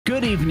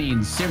Good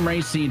evening, sim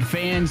racing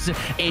fans,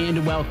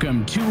 and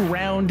welcome to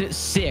round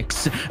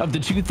 6 of the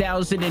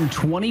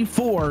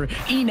 2024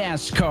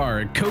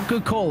 eNASCAR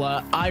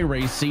Coca-Cola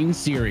iRacing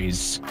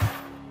Series.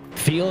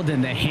 Field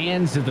in the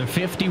hands of the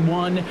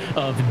 51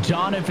 of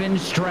Donovan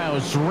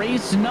Strauss,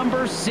 race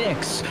number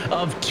 6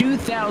 of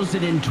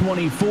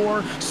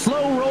 2024.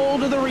 Slow roll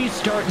to the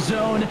restart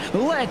zone.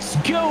 Let's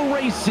go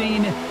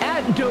racing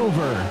at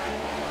Dover.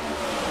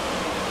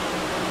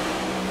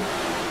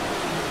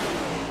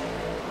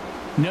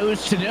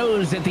 Nose to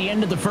nose at the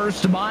end of the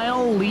first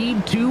mile,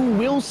 lead to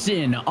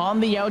Wilson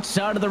on the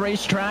outside of the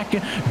racetrack.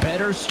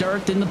 Better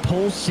start than the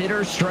pole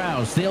sitter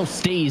Strauss. They'll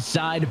stay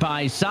side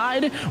by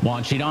side.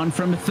 Watching on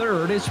from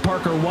third is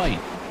Parker White.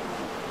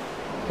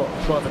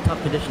 Well, it's a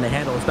tough condition to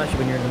handle, especially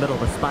when you're in the middle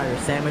of a spider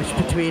sandwich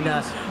between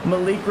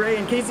Malik Ray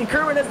and Casey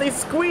Kerwin as they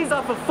squeeze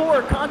off of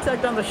 4,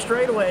 contact on the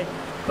straightaway.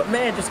 But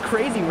man, just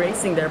crazy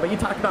racing there. But you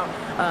talk about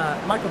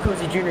Michael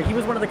Cozy Jr. He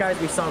was one of the guys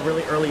we saw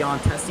really early on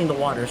testing the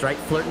waters, right?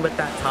 Flirting with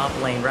that top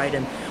lane, right?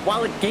 And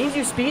while it gains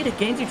you speed, it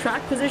gains you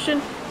track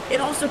position,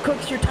 it also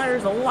cooks your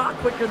tires a lot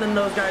quicker than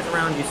those guys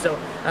around you. So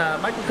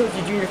Michael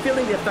Cozy Jr.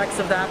 feeling the effects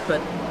of that,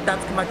 but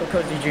that's Michael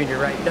Cozy Jr.,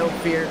 right? No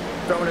fear,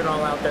 throwing it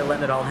all out there,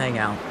 letting it all hang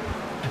out.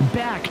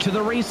 Back to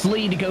the race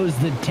lead goes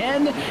the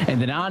 10 and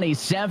the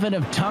 97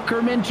 of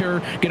Tucker Minter.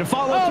 Gonna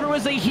follow through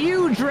as a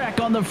huge wreck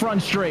on the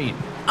front straight.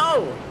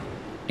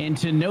 And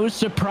to no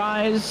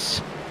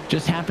surprise,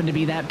 just happened to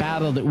be that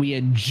battle that we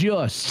had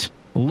just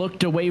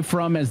looked away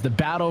from as the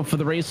battle for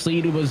the race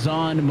lead was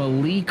on.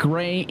 Malik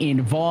Ray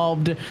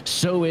involved.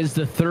 So is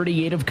the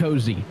 38 of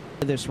Cozy.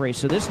 This race,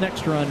 so this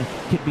next run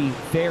could be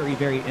very,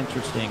 very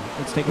interesting.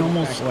 Let's take a look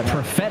almost back at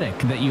prophetic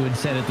that you had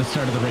said at the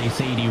start of the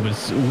race 80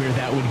 was where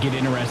that would get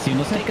interesting.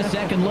 Let's take a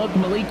second look.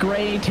 Malik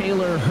Ray,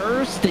 Taylor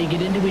Hurst, they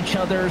get into each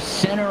other,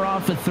 center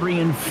off of 3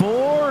 and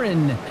 4,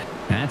 and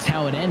that's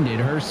how it ended.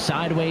 Hurst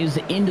sideways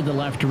into the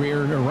left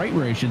rear, or right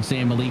rear I should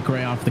say. Malik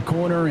Ray off the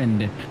corner,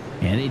 and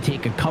they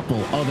take a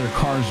couple other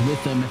cars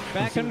with them.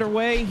 Back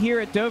underway here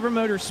at Dover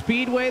Motor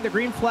Speedway. The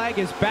green flag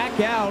is back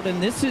out,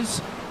 and this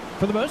is,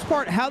 for the most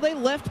part, how they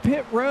left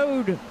pit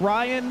road,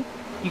 Ryan.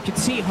 You can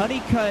see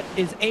Honeycutt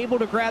is able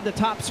to grab the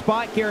top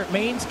spot. Garrett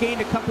Maines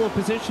gained a couple of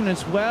positions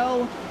as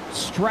well.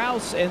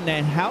 Strauss, and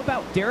then how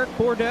about Derek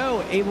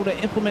Bordeaux able to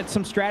implement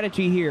some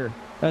strategy here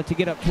to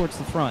get up towards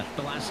the front.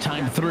 The last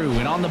time through,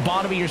 and on the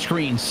bottom of your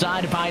screen,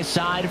 side by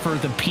side for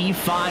the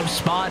P5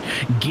 spot,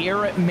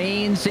 Garrett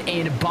Maines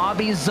and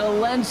Bobby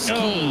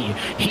Zelensky.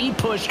 He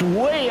pushed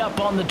way up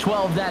on the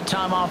 12 that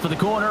time off of the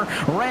corner,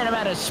 ran him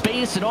out of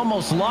space and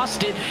almost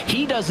lost it.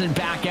 He doesn't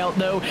back out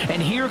though,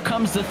 and here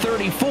comes the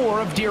 34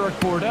 of Derek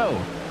Bordeaux.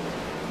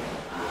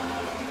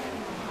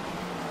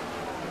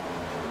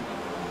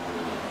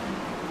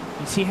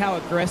 You see how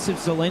aggressive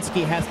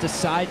Zelensky has to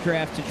side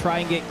draft to try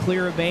and get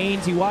clear of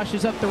Maines. He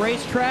washes up the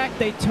racetrack.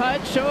 They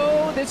touch.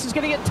 Oh, this is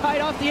going to get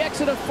tight off the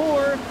exit of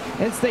 4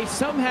 as they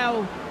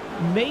somehow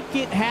make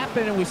it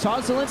happen. And we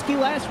saw Zelensky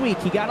last week.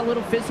 He got a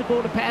little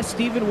physical to pass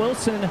Steven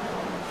Wilson,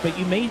 but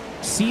you may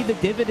see the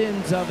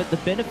dividends of it, the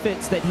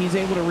benefits that he's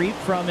able to reap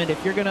from it.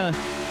 If you're going to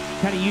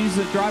kind of use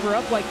the driver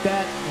up like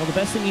that, well, the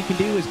best thing you can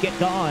do is get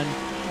gone.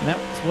 And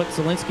that's what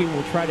Zelensky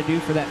will try to do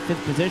for that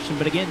 5th position.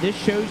 But again, this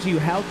shows you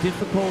how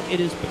difficult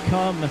it has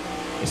become,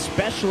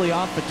 especially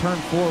off of turn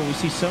 4. We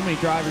see so many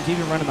drivers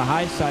even running the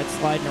high side,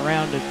 sliding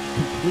around to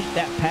complete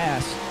that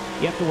pass.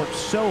 You have to work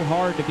so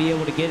hard to be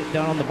able to get it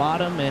done on the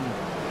bottom, and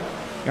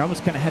you're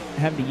almost kind of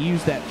having to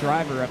use that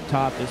driver up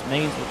top as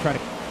Maines will try to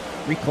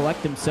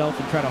recollect himself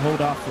and try to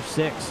hold off for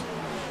 6.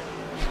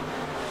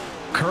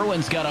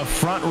 Kerwin's got a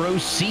front row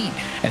seat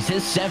as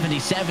his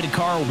 77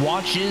 car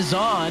watches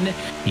on.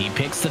 He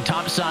picks the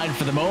top side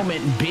for the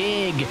moment.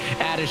 Big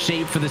out of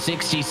shape for the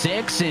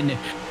 66, and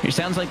it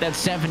sounds like that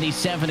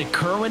 77 of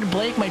Kerwin,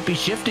 Blake, might be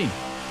shifting.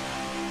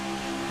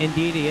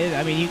 Indeed he is.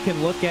 I mean, you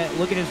can look at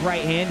his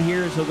right hand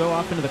here as he'll go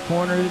off into the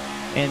corner,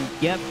 and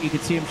yep, you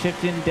can see him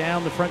shifting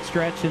down the front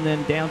stretch and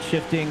then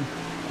downshifting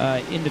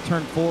into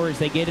turn 4 as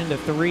they get into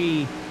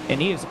 3. And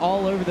he is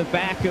all over the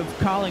back of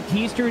Colin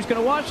Keister, who's going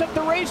to wash up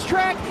the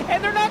racetrack,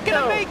 and they're not going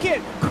to make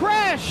it.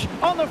 Crash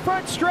on the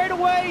front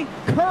straightaway.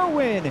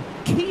 Kerwin,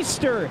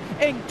 Keister,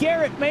 and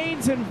Garrett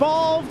Maines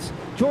involved.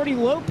 Jordy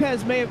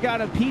Lopez may have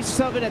got a piece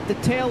of it at the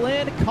tail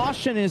end.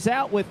 Caution is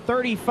out with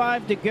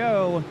 35 to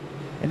go.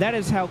 And that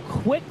is how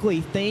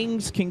quickly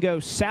things can go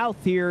south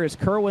here as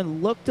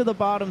Kerwin looked to the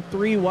bottom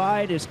 3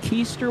 wide as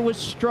Keister was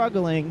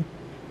struggling.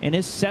 And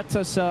this sets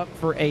us up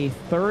for a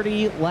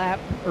 30-lap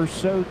or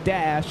so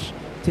dash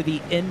to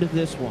the end of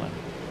this one.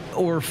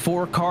 Or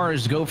 4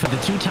 cars go for the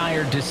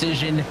 2-tire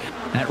decision.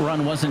 That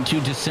run wasn't too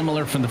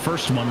dissimilar from the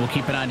first one. We'll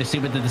keep an eye to see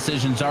what the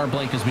decisions are,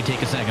 Blake, as we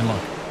take a second look.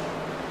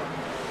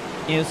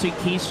 You know, see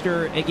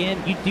Keister,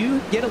 again, you do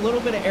get a little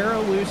bit of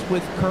arrow loose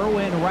with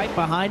Kerwin right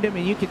behind him,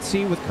 and you can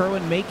see with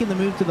Kerwin making the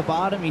move to the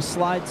bottom, he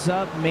slides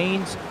up.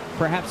 Maines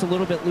perhaps a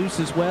little bit loose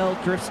as well,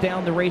 drifts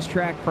down the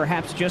racetrack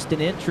perhaps just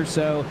an inch or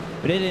so,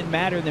 but it didn't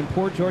matter. Then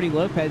poor Jordy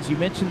Lopez, you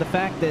mentioned the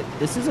fact that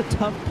this is a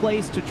tough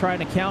place to try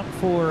and account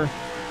for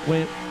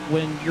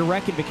when you're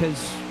wrecking,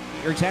 because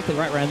you're exactly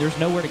right, Ryan. There's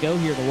nowhere to go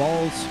here. The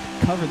walls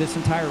cover this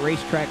entire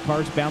racetrack.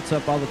 Cars bounce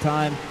up all the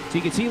time. So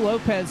you can see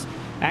Lopez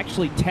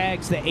actually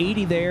tags the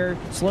 80 there,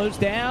 slows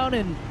down,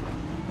 and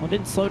well,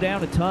 didn't slow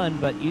down a ton,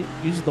 but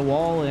uses the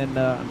wall, and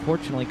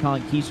unfortunately,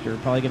 Colin Keister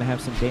probably going to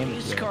have some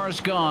damage there. Car's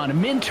gone.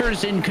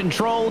 Minter's in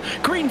control.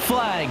 Green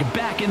flag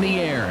back in the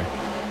air.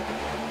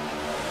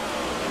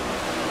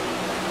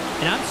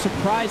 And I'm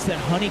surprised that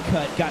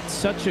Honeycutt got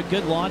such a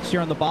good launch here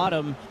on the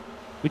bottom.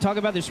 We talk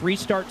about this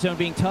restart zone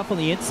being tough on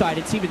the inside.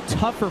 It's even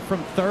tougher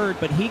from third,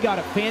 but he got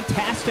a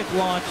fantastic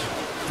launch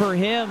for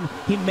him.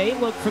 He may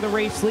look for the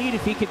race lead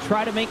if he could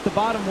try to make the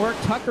bottom work.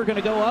 Tucker going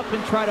to go up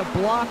and try to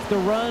block the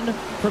run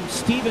from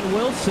Steven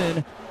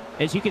Wilson.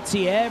 As you can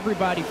see,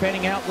 everybody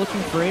fanning out,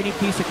 looking for any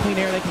piece of clean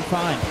air they can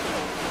find.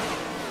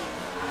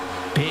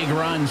 Big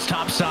runs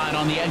topside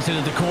on the exit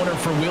of the corner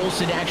for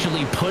Wilson,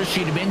 actually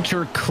pushing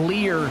Minter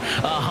clear.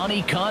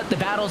 Honeycutt, the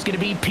battle's going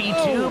to be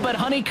P2, but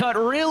Honeycutt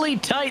really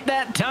tight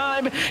that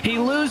time. He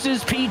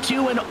loses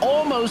P2 and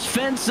almost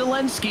fends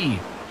Zelensky.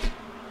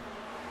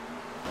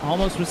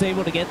 Almost was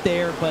able to get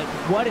there, but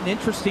what an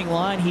interesting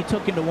line he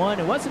took into one.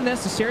 It wasn't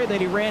necessary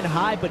that he ran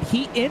high, but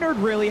he entered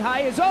really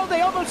high.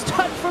 They almost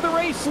touched for the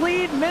race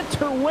lead.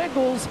 Minter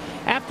wiggles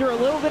after a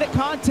little bit of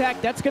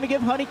contact. That's going to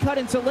give Honeycutt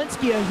and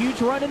Zelensky a huge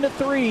run into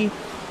 3.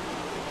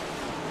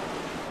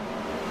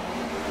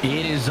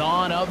 It is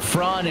on up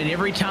front, and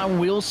every time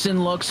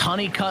Wilson looks,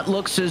 Honeycutt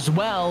looks as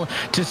well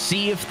to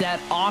see if that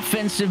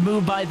offensive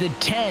move by the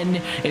 10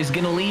 is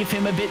going to leave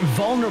him a bit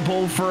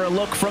vulnerable for a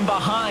look from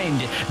behind.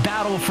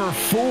 Battle for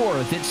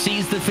 4th. That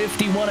sees the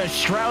 51 of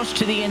Strauss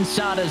to the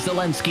inside of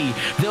Zelensky.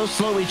 They'll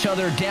slow each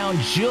other down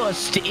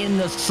just in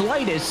the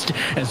slightest,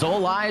 as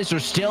all eyes are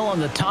still on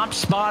the top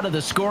spot of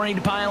the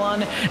scoring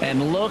pylon,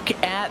 and look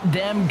at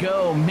them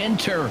go.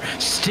 Minter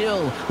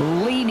still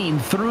leaning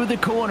through the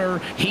corner.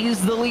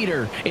 He's the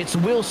leader. It's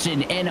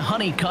Wilson and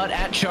Honeycutt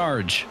at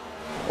charge.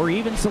 Or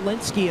even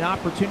Zelensky an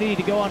opportunity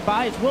to go on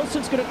by, as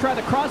Wilson's going to try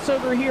the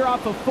crossover here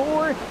off of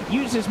 4,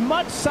 use as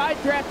much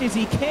side draft as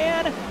he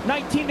can.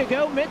 19 to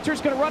go.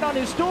 Minter's going to run on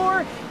his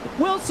door.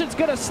 Wilson's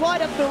going to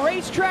slide up the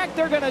racetrack.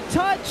 They're going to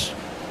touch,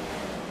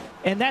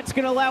 and that's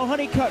going to allow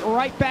Honeycutt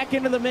right back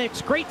into the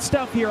mix. Great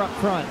stuff here up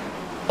front.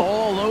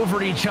 All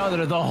over each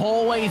other the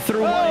whole way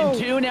through 1 and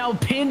 2. Now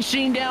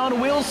pinching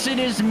down Wilson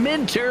is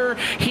Minter.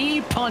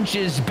 He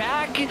punches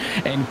back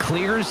and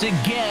clears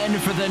again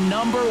for the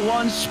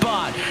 #1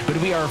 spot. But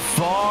we are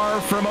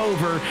far from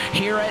over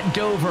here at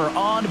Dover.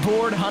 On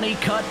board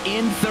Honeycutt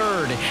in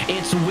 3rd.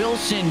 It's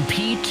Wilson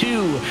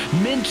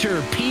P2,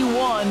 Minter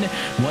P1.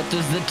 What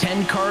does the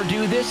 10 car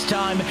do this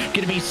time?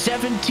 Going to be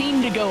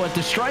 17 to go at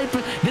the stripe.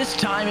 This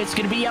time it's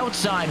going to be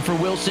outside for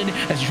Wilson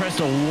as he tries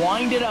to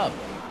wind it up.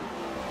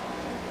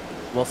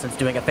 Wilson's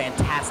doing a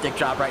fantastic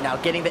job right now,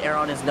 getting the air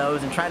on his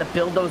nose and trying to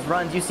build those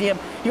runs. You see him,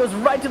 he goes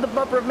right to the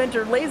bumper of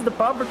Minter, lays the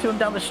bumper to him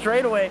down the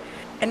straightaway,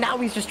 and now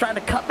he's just trying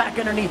to cut back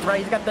underneath,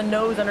 right? He's got the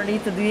nose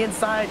underneath to the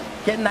inside,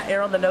 getting that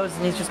air on the nose,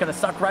 and he's just going to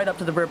suck right up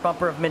to the rear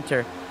bumper of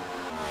Minter.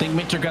 I think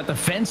Minter got the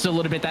fence a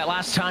little bit that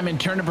last time in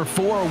turn number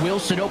 4.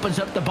 Wilson opens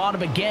up the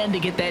bottom again to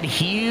get that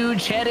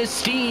huge head of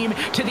steam.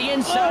 To the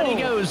inside he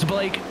goes,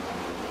 Blake.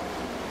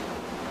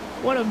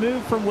 What a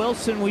move from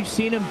Wilson. We've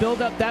seen him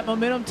build up that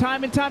momentum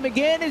time and time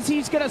again as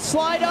he's going to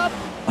slide up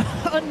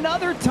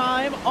another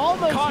time.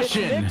 Almost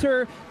Caution. hit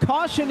Minter.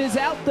 Caution is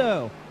out,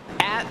 though.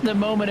 At the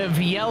moment of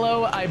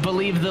yellow, I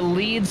believe the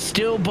lead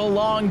still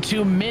belonged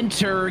to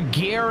Minter.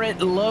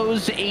 Garrett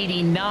Lowe's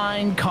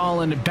 89,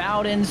 Colin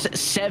Bowden's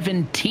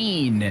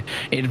 17.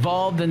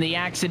 Involved in the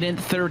accident,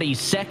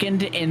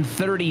 32nd and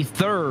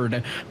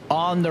 33rd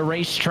on the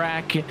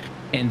racetrack.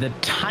 And the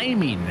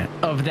timing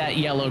of that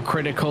yellow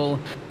critical,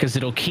 because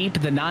it'll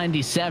keep the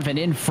 97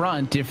 in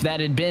front. If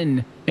that had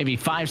been maybe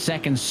 5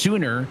 seconds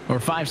sooner or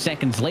 5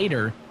 seconds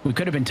later, we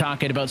could have been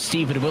talking about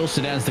Steven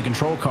Wilson as the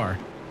control car.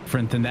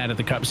 Different than that of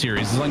the Cup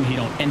Series. As long as you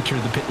don't enter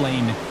the pit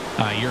lane,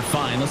 you're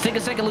fine. Let's take a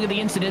second look at the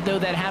incident, though,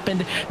 that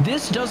happened.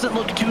 This doesn't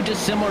look too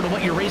dissimilar to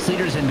what your race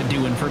leaders have been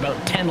doing for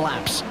about 10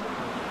 laps.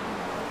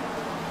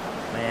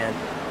 Man.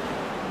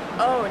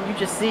 Oh, and you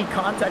just see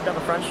contact on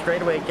the front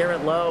straightaway.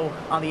 Garrett Lowe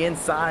on the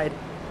inside.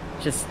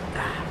 Just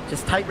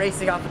tight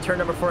racing off of turn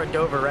number 4 at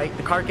Dover, right?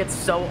 The car gets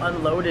so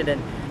unloaded,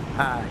 and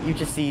you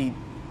just see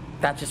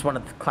that's just one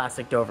of the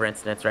classic Dover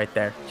incidents right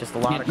there. Just a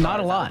lot of cars not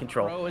a lot. out of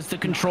control. Pro is the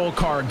control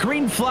car.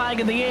 Green flag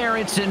in the air.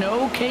 It's an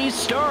okay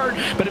start,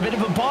 but a bit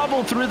of a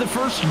bobble through the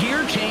first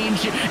gear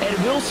change,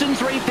 and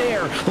Wilson's right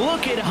there.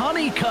 Look at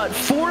Honeycutt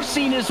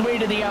forcing his way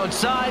to the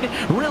outside.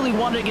 Really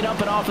wanted to get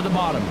up and off of the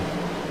bottom.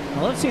 I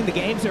love seeing the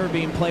games that were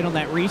being played on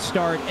that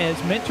restart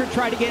as Minter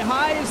tried to get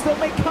high as they'll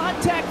make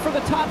contact for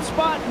the top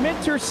spot.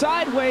 Minter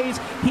sideways.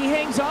 He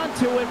hangs on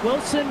to it.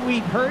 Wilson, we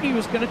heard he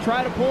was going to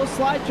try to pull a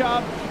slide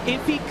job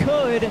if he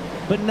could,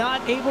 but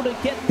not able to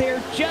get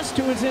there just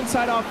to his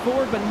inside off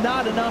forward, but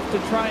not enough to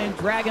try and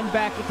drag him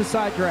back with the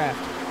side draft.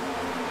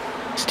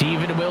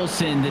 Steven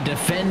Wilson, the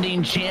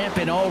defending champ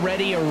and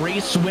already a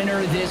race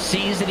winner this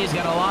season. He's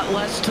got a lot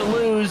less to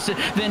lose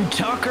than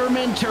Tucker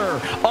Minter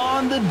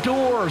on the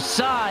door,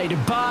 side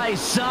by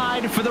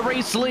side for the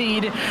race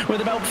lead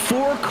with about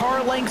 4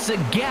 car lengths a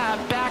gap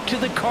back to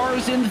the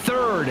cars in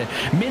third.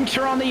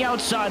 Minter on the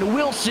outside,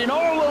 Wilson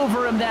all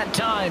over him that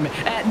time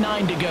at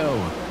 9 to go.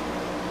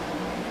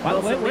 By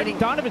the way, where did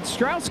Donovan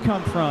Strauss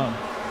come from?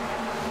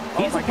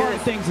 He's a part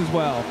of things as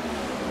well.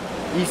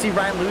 You see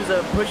Ryan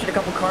Luza pushing a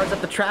couple cars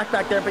up the track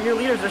back there, but your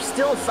leaders are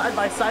still side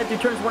by side through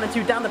turns 1 and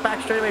 2 down the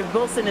back straightaway.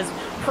 Wilson is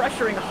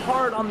pressuring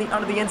hard onto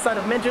the inside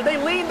of Minter. They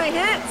lead, they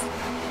hit!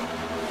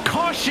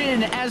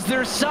 Caution as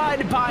they're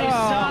side by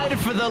side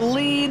for the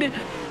lead.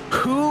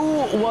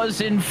 Who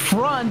was in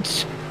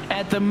front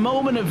at the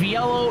moment of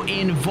yellow?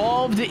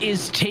 Involved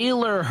is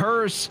Taylor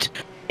Hurst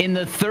in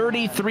the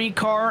 33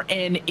 car,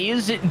 and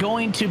is it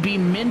going to be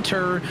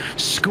Minter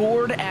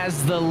scored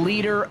as the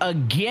leader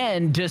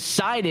again,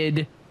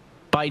 decided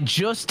by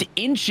just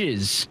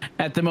inches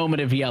at the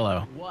moment of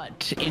yellow?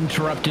 What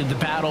interrupted the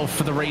battle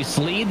for the race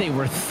lead? They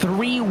were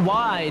 3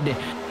 wide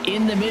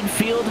in the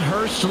midfield.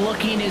 Hurst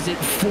looking, is it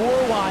 4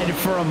 wide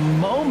for a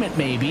moment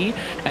maybe?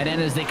 And then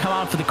as they come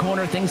out for the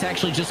corner, things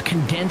actually just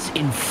condense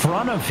in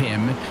front of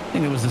him. I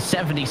think it was the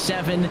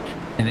 77,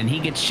 and then he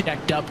gets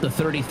checked up. The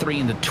 33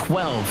 and the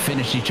 12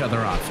 finish each other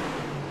off.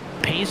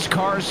 Pace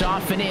cars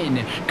off and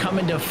in,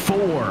 coming to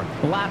 4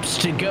 laps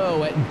to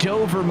go at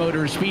Dover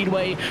Motor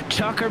Speedway.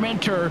 Tucker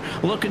Minter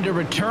looking to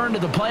return to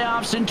the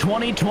playoffs in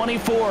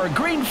 2024.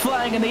 Green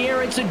flag in the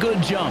air, it's a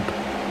good jump.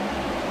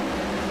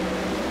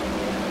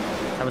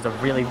 That was a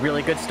really,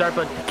 really good start,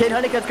 but Cade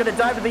Honeycutt's going to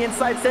dive to the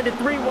inside, send it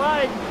 3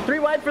 wide. 3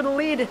 wide for the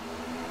lead.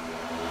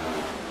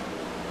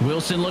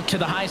 Wilson looked to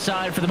the high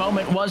side for the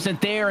moment, wasn't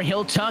there.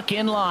 He'll tuck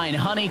in line.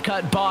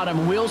 Honeycutt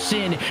bottom.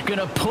 Wilson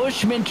gonna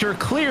push Minter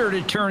clear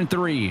to turn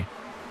 3. It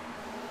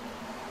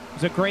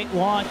was a great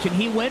launch, and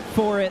he went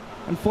for it.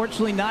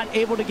 Unfortunately, not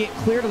able to get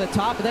clear to the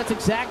top, but that's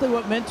exactly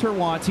what Minter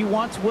wants. He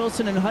wants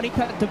Wilson and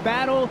Honeycutt to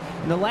battle,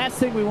 and the last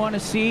thing we want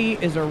to see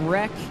is a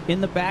wreck in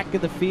the back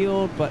of the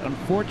field, but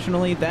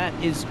unfortunately, that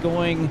is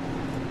going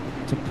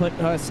to put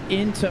us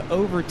into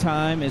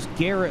overtime as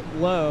Garrett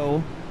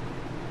Lowe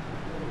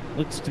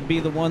looks to be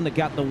the one that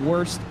got the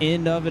worst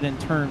end of it in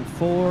turn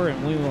 4,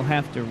 and we will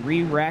have to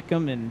re-rack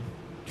him and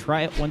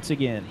try it once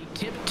again.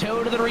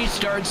 Tiptoe to the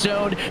restart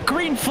zone.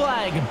 Green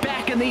flag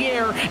back in the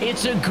air.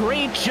 It's a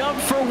great jump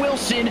for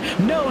Wilson.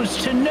 Nose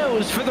to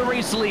nose for the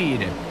race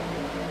lead.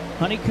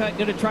 Honeycutt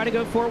going to try to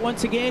go for it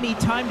once again. He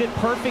timed it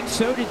perfect.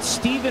 So did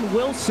Steven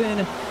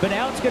Wilson. But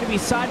now it's going to be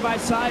side by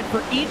side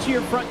for each of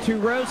your front 2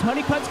 rows.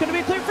 Honeycutt's going to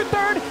be clear for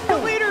third. The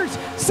leaders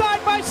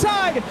side by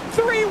side.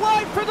 3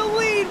 wide for the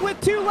lead with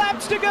 2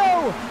 laps to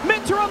go.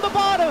 Minter on the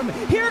bottom.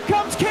 Here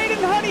comes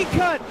Caden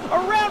Honeycutt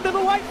around to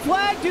the white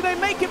flag. Do they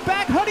make it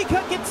back?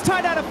 Honeycutt gets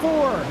tied out of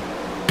 4.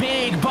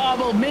 Big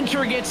bobble.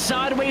 Minter gets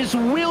sideways.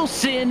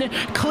 Wilson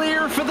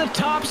clear for the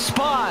top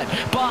spot.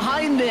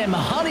 Behind them,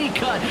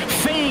 Honeycutt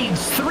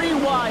fades 3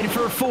 wide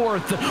for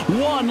 4th.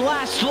 One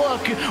last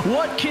look.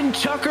 What can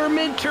Tucker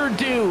Minter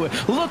do?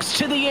 Looks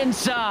to the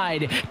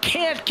inside.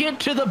 Can't get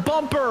to the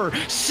bumper.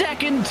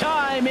 Second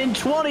time in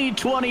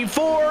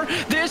 2024.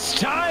 This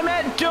time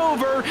at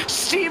Dover,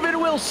 Steven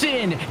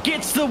Wilson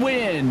gets the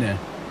win.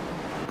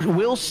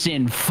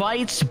 Wilson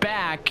fights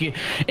back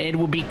and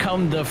will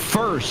become the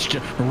first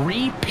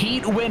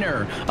repeat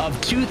winner of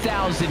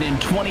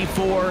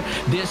 2024.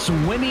 This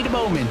winning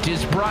moment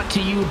is brought to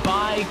you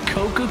by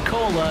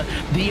Coca-Cola,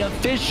 the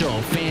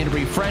official fan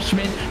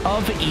refreshment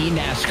of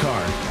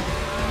eNASCAR.